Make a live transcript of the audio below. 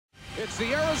It's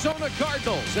the Arizona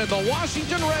Cardinals and the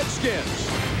Washington Redskins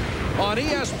on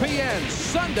ESPN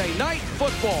Sunday Night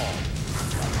Football.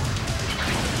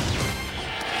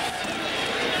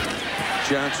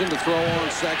 Johnson to throw on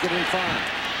 2nd and 5.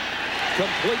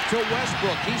 Complete to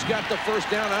Westbrook. He's got the first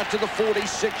down out to the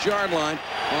 46-yard line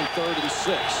on 3rd and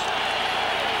 6.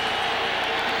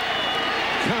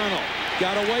 Connell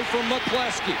got away from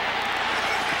McCleskey.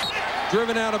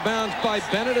 Driven out of bounds by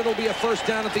Bennett. It'll be a first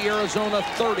down at the Arizona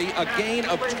 30, a gain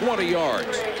of 20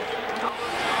 yards.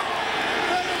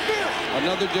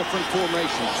 Another different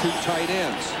formation, 2 tight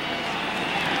ends.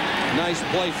 Nice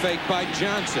play fake by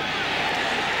Johnson.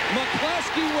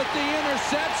 McCleskey with the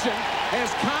interception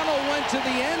as Connell went to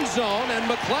the end zone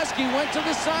and McCleskey went to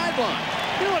the sideline.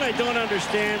 You know what I don't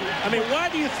understand? I mean, why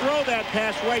do you throw that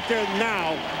pass right there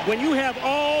now when you have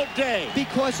all day?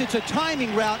 Because it's a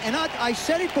timing route, and I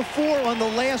said it before on the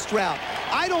last route.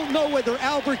 I don't know whether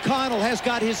Albert Connell has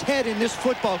got his head in this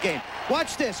football game.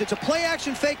 Watch this. It's a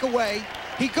play-action fake away.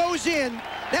 He goes in.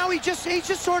 Now he's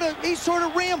sort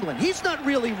of rambling. He's not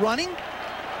really running.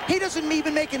 He doesn't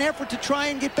even make an effort to try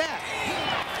and get back.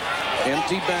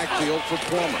 Empty backfield for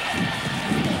Plummer.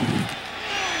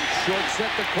 Short set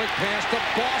the quick pass to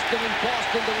Boston, and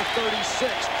Boston to the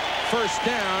 36. First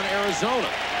down, Arizona.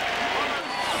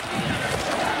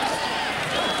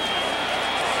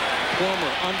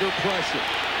 Plummer under pressure.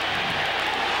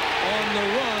 On the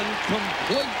run,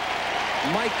 complete.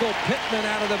 Michael Pittman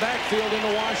out of the backfield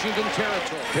into Washington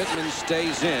territory. Pittman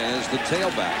stays in as the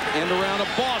tailback. End around of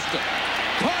Boston.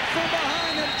 Caught from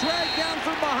behind and dragged down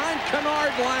from behind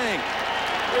Kennard Lang.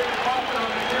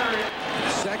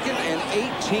 2nd and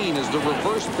 18 as the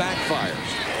reverse backfires.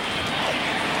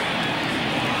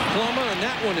 Plummer, and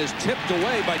that one is tipped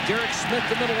away by Derek Smith,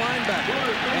 the middle linebacker.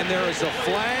 And there is a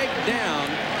flag down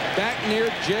back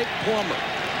near Jake Plummer.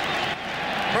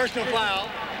 Personal foul,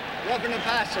 roughing the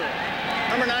passer.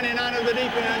 Number 99 of the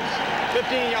defense,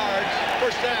 15 yards,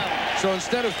 first down. So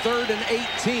instead of 3rd and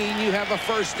 18, you have a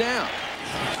first down.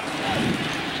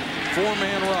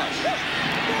 4-man rush.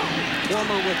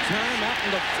 Plummer with time out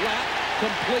in the flat,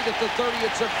 complete at the 30.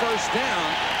 It's a first down.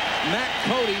 Matt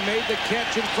Cody made the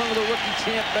catch in front of the rookie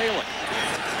champ Bailey.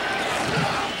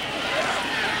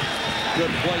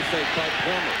 Good play fake by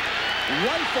Plummer.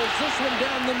 Rifles this one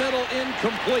down the middle,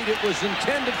 incomplete. It was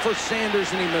intended for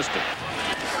Sanders and he missed it.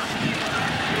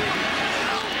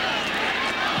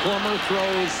 Plummer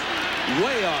throws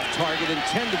way off target,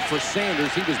 intended for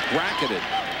Sanders. He was bracketed.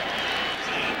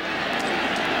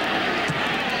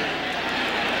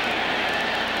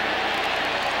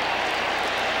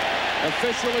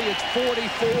 Officially, it's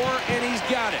 44, and he's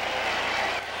got it.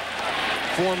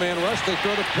 4-man rush. They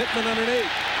throw to Pittman underneath.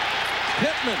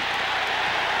 Pittman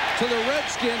to the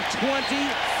Redskin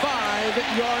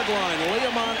 25-yard line.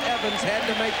 Leamon Evans had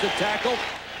to make the tackle.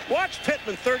 Watch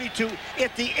Pittman, 32.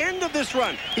 At the end of this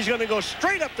run, he's going to go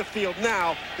straight up the field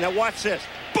now. Now watch this.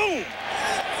 Boom!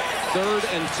 3rd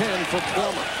and 10 for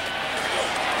Plummer.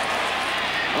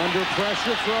 Under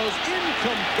pressure, throws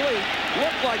incomplete.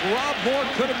 Looked like Rob Moore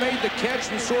could have made the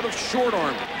catch and sort of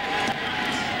short-armed it.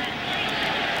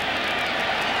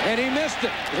 And he missed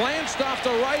it. Glanced off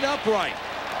the right upright.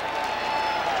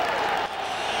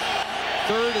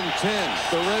 3rd and 10.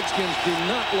 The Redskins do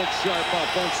not look sharp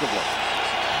offensively.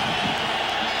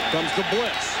 Comes the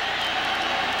blitz.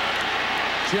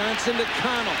 Johnson to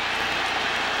Connell.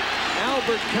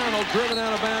 Albert Connell driven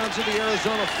out of bounds at the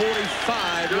Arizona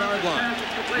 45-yard line.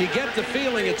 You get the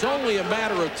feeling it's only a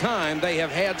matter of time. They have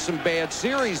had some bad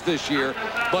series this year,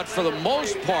 but for the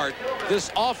most part, this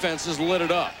offense has lit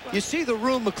it up. You see the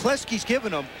room McCleskey's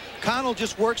given him. Connell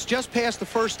just works just past the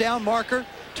first down marker,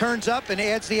 turns up, and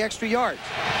adds the extra yard.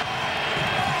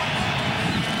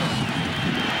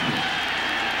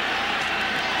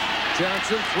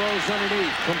 Johnson throws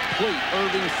underneath, complete.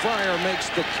 Irving Fryer makes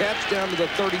the catch down to the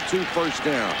 32, first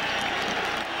down.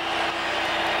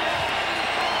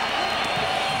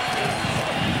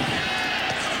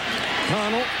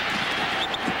 Connell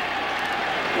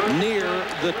near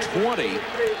the 20.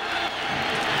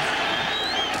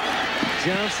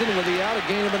 Johnson with the out, a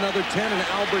gain of another 10, and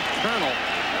Albert Connell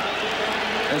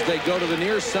as they go to the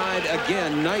near side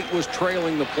again. Knight was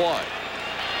trailing the play.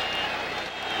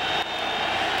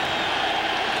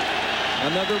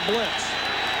 Another blitz.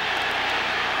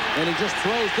 And he just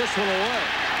throws this one away.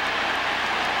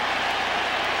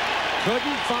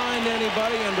 Couldn't find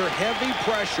anybody under heavy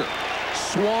pressure.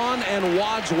 Swan and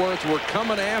Wadsworth were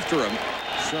coming after him.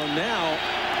 So now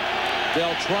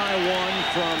they'll try one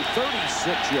from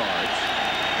 36 yards.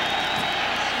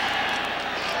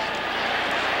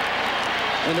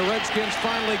 And the Redskins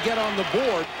finally get on the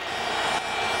board.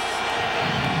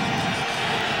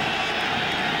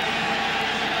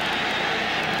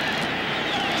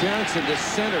 Johnson to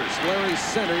centers. Larry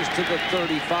centers to the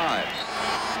 35.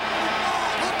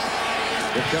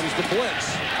 Here comes the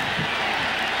blitz.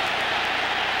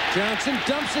 Johnson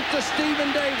dumps it to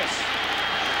Stephen Davis.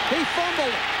 He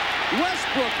fumbled it.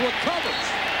 Westbrook recovers.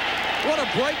 What a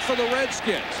break for the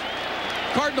Redskins.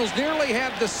 Cardinals nearly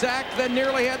had the sack, then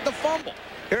nearly had the fumble.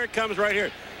 Here it comes right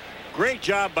here. Great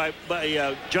job by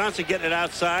Johnson getting it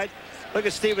outside. Look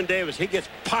at Stephen Davis. He gets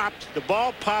popped. The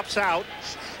ball pops out.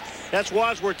 That's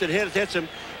Wadsworth that hits him.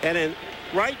 And then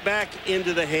right back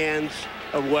into the hands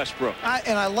of Westbrook.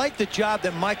 And I like the job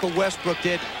that Michael Westbrook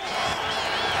did.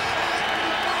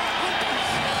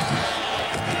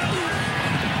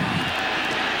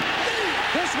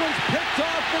 This one's picked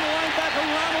off from linebacker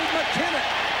Ronald McKinnon.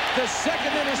 The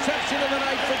second interception of the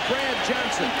night for Brad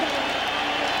Johnson.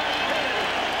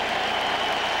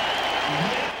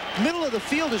 Middle of the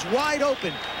field is wide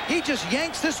open. He just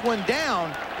yanks this one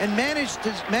down and manages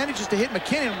to hit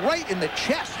McKinnon right in the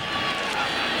chest.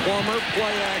 Plummer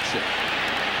play action.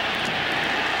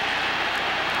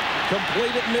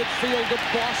 Complete at midfield to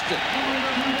Boston.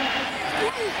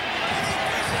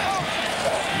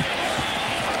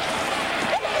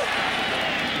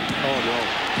 Oh, no.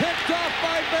 Picked off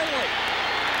by Bailey.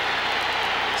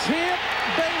 Champ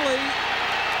Bailey.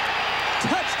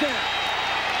 Touchdown.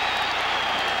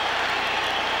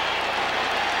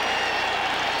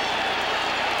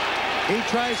 He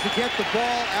tries to get the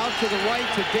ball out to the right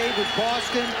to David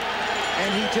Boston,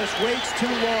 and he just waits too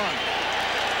long.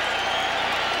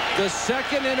 The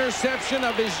second interception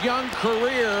of his young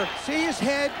career. See his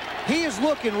head? He is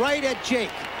looking right at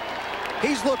Jake.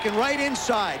 He's looking right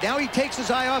inside. Now he takes his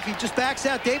eye off. He just backs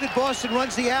out. David Boston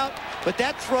runs the out, but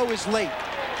that throw is late.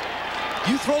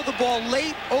 You throw the ball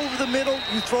late over the middle.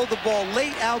 You throw the ball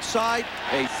late outside.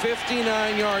 A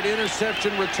 59-yard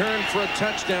interception return for a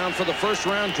touchdown for the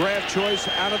first-round draft choice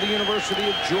out of the University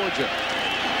of Georgia.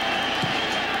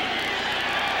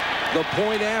 The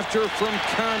point after from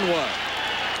Conway.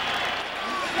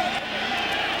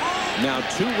 Now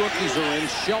two rookies are in.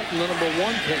 Shelton, the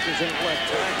 #1 pick, is in left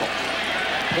tackle.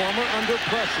 Plummer under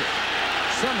pressure.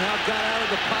 Somehow got out of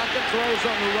the pocket, throws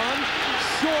on the run.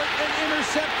 Short and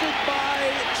intercepted by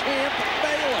Champ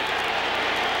Bailey.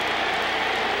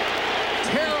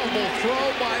 Terrible throw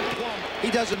by Plummer.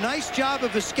 He does a nice job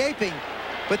of escaping,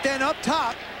 but then up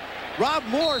top, Rob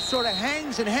Moore sort of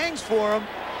hangs and hangs for him,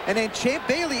 and then Champ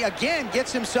Bailey again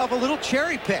gets himself a little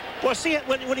cherry pick. Well, see,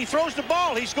 when he throws the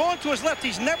ball, he's going to his left.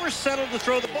 He's never settled to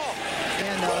throw the ball.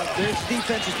 And this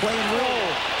defense is playing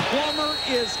real. Plummer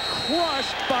is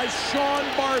crushed by Sean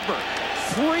Barber.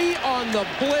 3 on the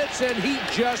blitz, and he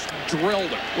just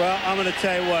drilled it. Well, I'm going to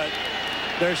tell you what.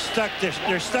 They're stuck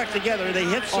together. They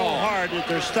hit so hard that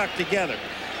they're stuck together.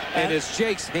 And it's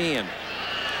Jake's hand.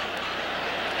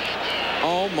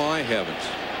 Oh, my heavens.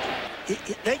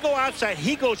 They go outside.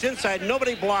 He goes inside.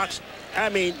 Nobody blocks. I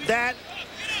mean, that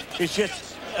is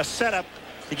just a setup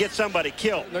to get somebody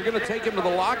killed. They're going to take him to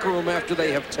the locker room after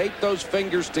they have taped those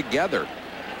fingers together.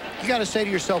 You got to say to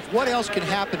yourself, what else can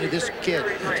happen to this kid?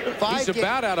 He's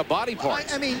about out of body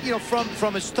parts. I mean, you know,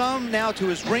 from his thumb now to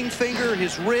his ring finger,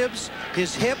 his ribs,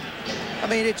 his hip. I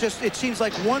mean, it seems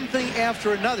like one thing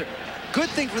after another. Good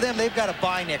thing for them, they've got a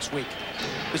bye next week,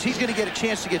 because he's going to get a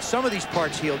chance to get some of these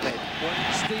parts healed, maybe.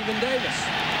 Stephen Davis.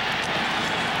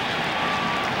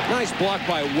 Nice block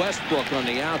by Westbrook on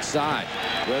the outside.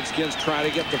 Redskins try to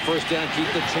get the first down, keep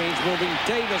the chains moving.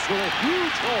 Davis with a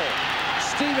huge hole.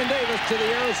 Stephen Davis to the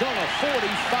Arizona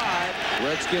 45.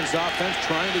 Redskins offense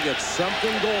trying to get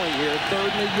something going here.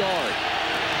 3rd and a yard.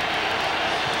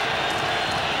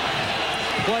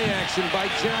 Play action by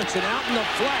Johnson out in the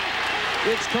flat.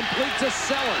 It's complete to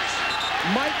Sellers.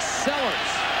 Mike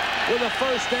Sellers with a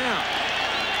first down.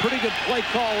 Pretty good play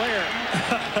call there.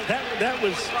 that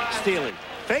was stealing.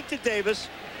 Fake to Davis,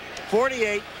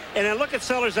 48, and then look at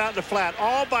Sellers out in the flat,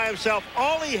 all by himself.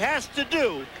 All he has to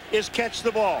do is catch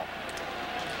the ball.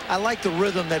 I like the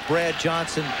rhythm that Brad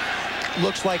Johnson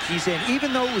looks like he's in,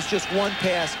 even though it was just one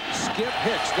pass. Skip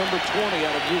Hicks, #20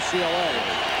 out of UCLA.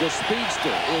 The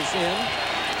speedster is in.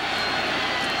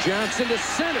 Johnson to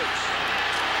Centers.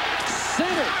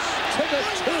 Centers to the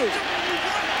 2.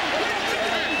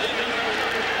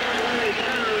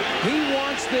 He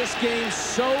wants this game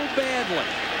so badly.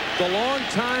 The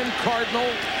longtime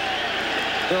Cardinal,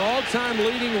 their all-time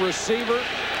leading receiver,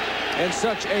 and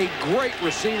such a great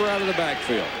receiver out of the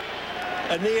backfield.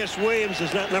 Aeneas Williams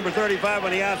is not number 35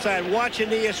 on the outside. Watch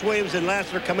Aeneas Williams and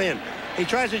Lassiter come in. He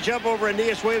tries to jump over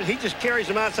Aeneas Williams. He just carries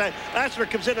him outside. Lassiter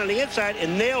comes in on the inside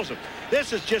and nails him.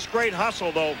 This is just great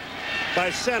hustle, though, by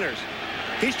Centers.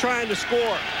 He's trying to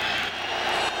score.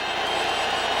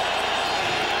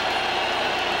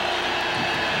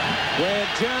 Brad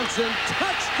Johnson,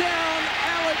 touchdown,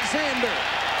 Alexander.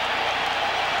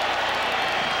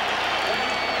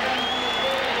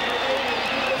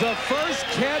 The first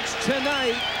catch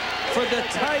tonight for the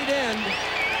tight end,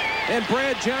 and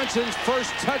Brad Johnson's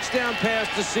first touchdown pass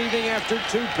this evening after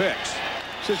 2 picks.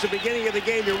 Since the beginning of the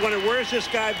game, you're wondering, where's this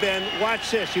guy been? Watch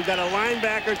this. You've got a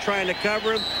linebacker trying to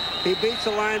cover him. He beats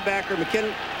the linebacker.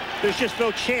 McKinnon, there's just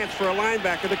no chance for a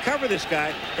linebacker to cover this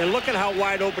guy, and look at how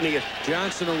wide open he is.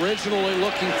 Johnson originally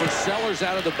looking for Sellers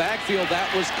out of the backfield.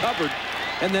 That was covered,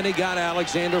 and then he got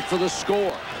Alexander for the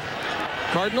score.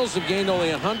 Cardinals have gained only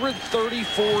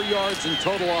 134 yards in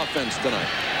total offense tonight.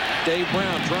 Dave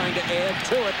Brown trying to add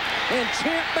to it, and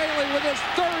Champ Bailey with his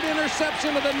 3rd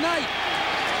interception of the night.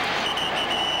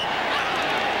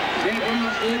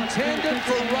 Intended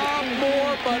for Rob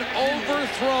Moore, but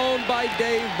overthrown by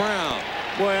Dave Brown.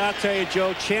 Boy, I'll tell you,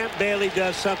 Joe, Champ Bailey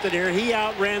does something here. He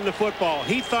outran the football.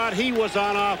 He thought he was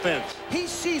on offense. He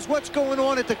sees what's going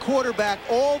on at the quarterback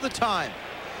all the time.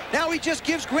 Now he just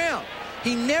gives ground.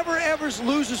 He never ever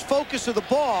loses focus of the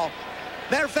ball.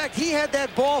 Matter of fact, he had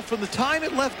that ball from the time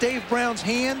it left Dave Brown's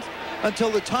hand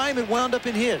until the time it wound up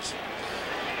in his.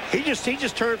 He just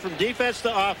turned from defense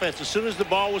to offense as soon as the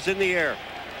ball was in the air.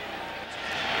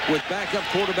 With backup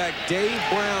quarterback Dave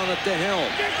Brown at the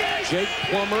helm. Jakle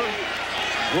Plummer,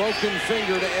 broken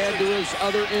finger to add to his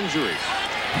other injuries.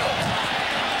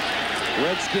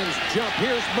 Redskins jump.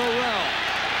 Here's Morrell.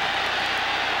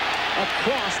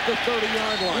 Across the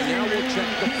 30-yard line. Now we'll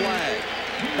check the flag.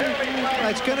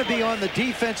 It's going to be on the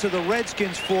defense of the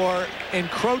Redskins for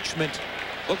encroachment.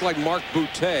 Looked like Mark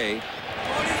Boutte.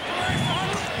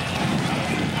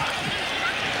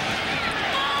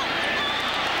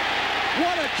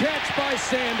 What a catch by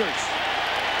Sanders.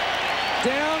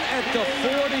 Down at the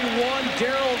 41,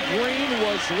 Darrell Green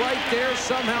was right there.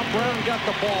 Somehow Brown got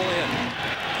the ball in.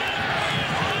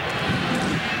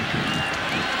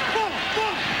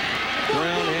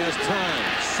 Brown has time.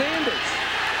 Sanders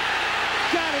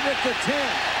got it at the 10.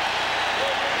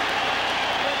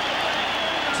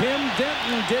 Tim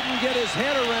Denton didn't get his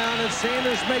head around, and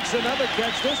Sanders makes another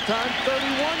catch, this time 31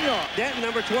 yards. Denton,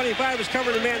 number 25, is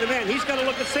covering the man-to-man. He's got to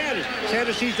look at Sanders.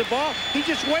 Sanders sees the ball. He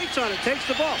just waits on it, takes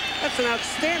the ball. That's an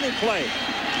outstanding play.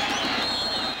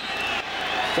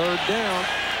 3rd down.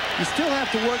 You still have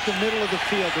to work the middle of the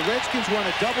field. The Redskins want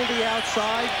to double the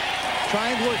outside,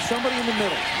 try and work somebody in the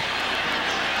middle.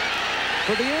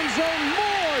 For the end zone,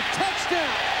 Moore,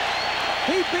 touchdown.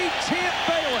 He beat Champ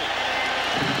Bailey.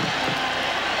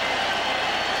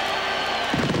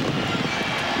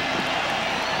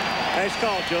 Nice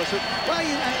call, Joseph. Well,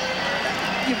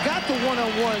 you've got the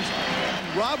one-on-ones.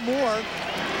 Rob Moore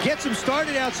gets him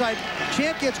started outside.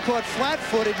 Champ gets caught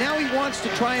flat-footed. Now he wants to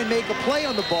try and make a play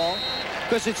on the ball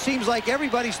because it seems like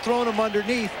everybody's throwing him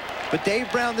underneath. But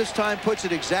Dave Brown this time puts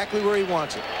it exactly where he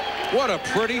wants it. What a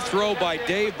pretty throw by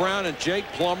Dave Brown, and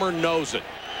Jakle Plummer knows it.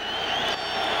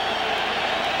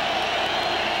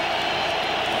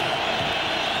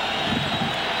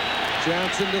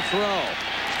 Johnson to throw.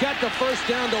 He's got the first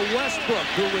down to Westbrook,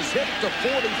 who was hit at the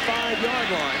 45-yard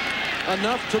line,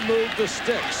 enough to move the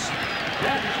sticks.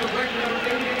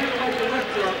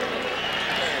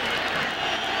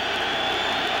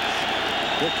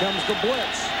 Here comes the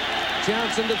blitz.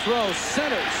 Johnson to throw,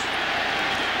 centers.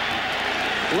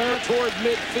 Blair toward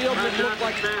midfield. It looked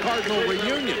like a Cardinal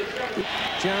reunion.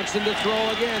 Johnson to throw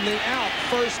again. The out.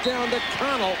 First down to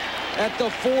Connell at the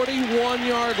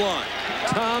 41-yard line.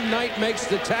 Tom Knight makes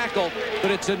the tackle,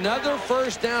 but it's another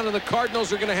first down, and the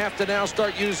Cardinals are going to have to now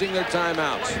start using their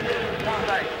timeouts.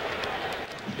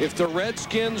 If the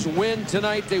Redskins win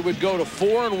tonight, they would go to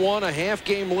 4-1, a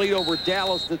half-game lead over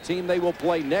Dallas, the team they will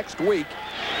play next week.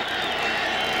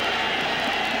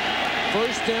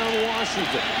 First down,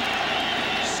 Washington.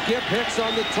 Skip Hicks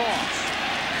on the toss.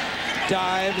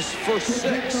 Dives for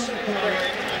 6.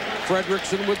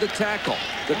 Fredrickson with the tackle.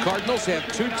 The Cardinals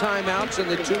have 2 timeouts and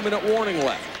the 2-minute warning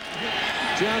left.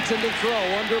 Johnson to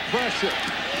throw under pressure.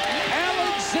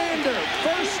 Alexander,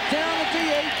 first down at the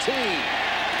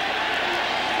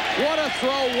 18. What a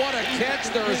throw, what a catch.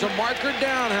 There is a marker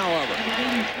down, however.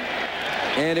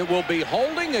 And it will be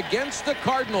holding against the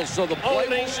Cardinals, so the play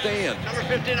will stand. Number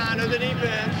 59 of the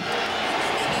defense.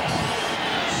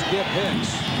 Skip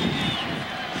Hicks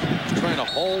trying to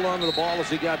hold onto the ball as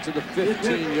he got to the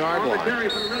 15-yard line.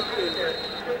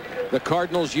 The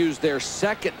Cardinals use their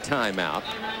 2nd timeout.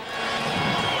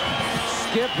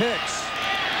 Skip Hicks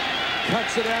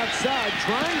cuts it outside,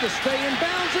 trying to stay in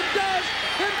bounds, and does,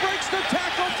 and breaks the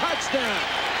tackle. Touchdown.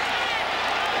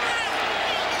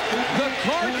 The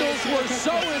Cardinals were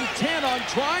so intent on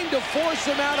trying to force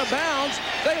him out of bounds,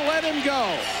 they let him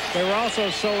go. They were also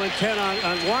so intent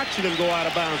on watching him go out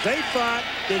of bounds. They thought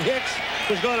that Hicks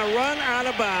was going to run out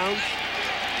of bounds,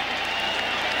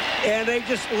 and they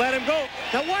just let him go.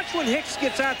 Now watch when Hicks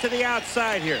gets out to the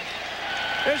outside here.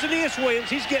 There's Aeneas Williams.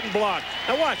 He's getting blocked.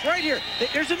 Now watch, right here.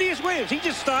 There's Aeneas Williams. He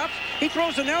just stops. He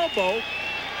throws an elbow.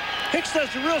 Hicks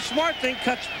does the real smart thing,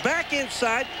 cuts back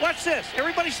inside. Watch this.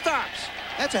 Everybody stops.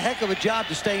 That's a heck of a job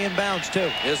to stay in bounds,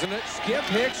 too. Isn't it? Skip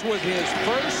Hicks with his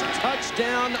first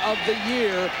touchdown of the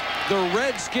year. The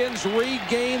Redskins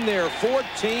regain their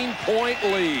 14-point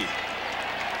lead.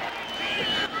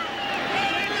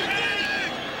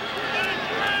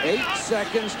 8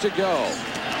 seconds to go.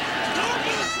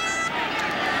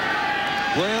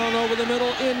 Brown over the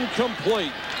middle,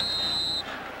 incomplete.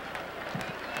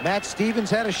 Matt Stevens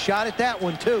had a shot at that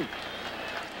one, too.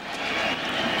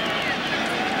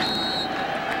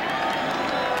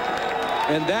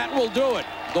 And that will do it.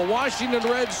 The Washington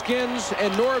Redskins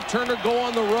and Norv Turner go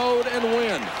on the road and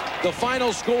win. The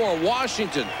final score,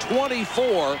 Washington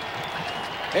 24,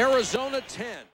 Arizona 10.